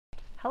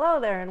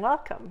Hello there and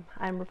welcome.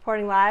 I'm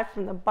reporting live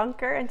from the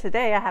bunker, and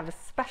today I have a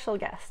special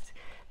guest.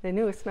 The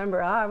newest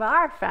member of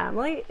our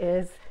family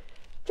is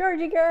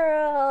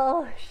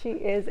Georgie-girl. She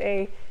is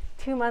a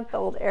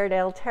 2-month-old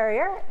Airedale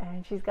Terrier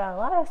and she's got a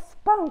lot of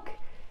spunk.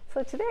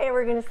 So today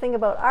we're going to sing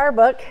about our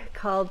book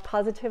called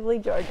Positively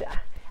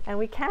Georgia. And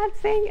we can't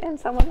sing and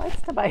someone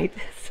likes to bite.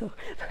 So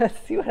let's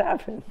see what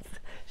happens,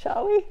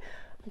 shall we?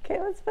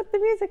 Okay, let's put the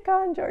music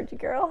on,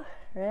 Georgie-girl.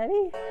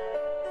 Ready?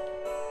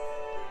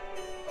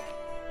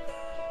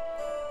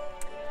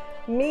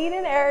 Meet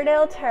an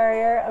Airedale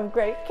Terrier of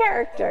great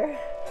character,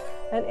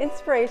 an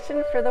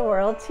inspiration for the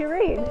world to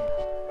read.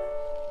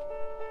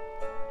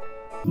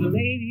 The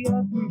lady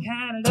up in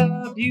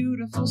Canada,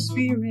 beautiful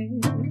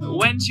spirit.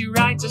 When she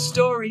writes a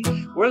story,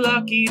 we're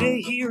lucky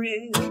to hear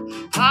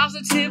it.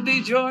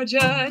 Positively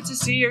Georgia, it's a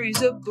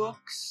series of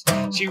books.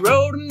 She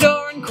wrote them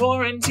during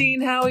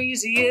quarantine, how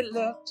easy it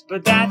looked.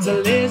 But that's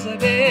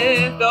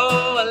Elizabeth,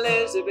 oh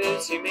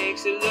Elizabeth, she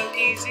makes it look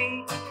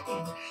easy.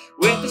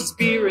 With a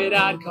spirit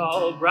I'd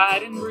call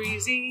bright and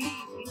breezy.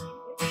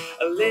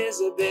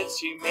 Elizabeth,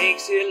 she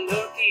makes it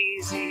look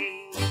easy.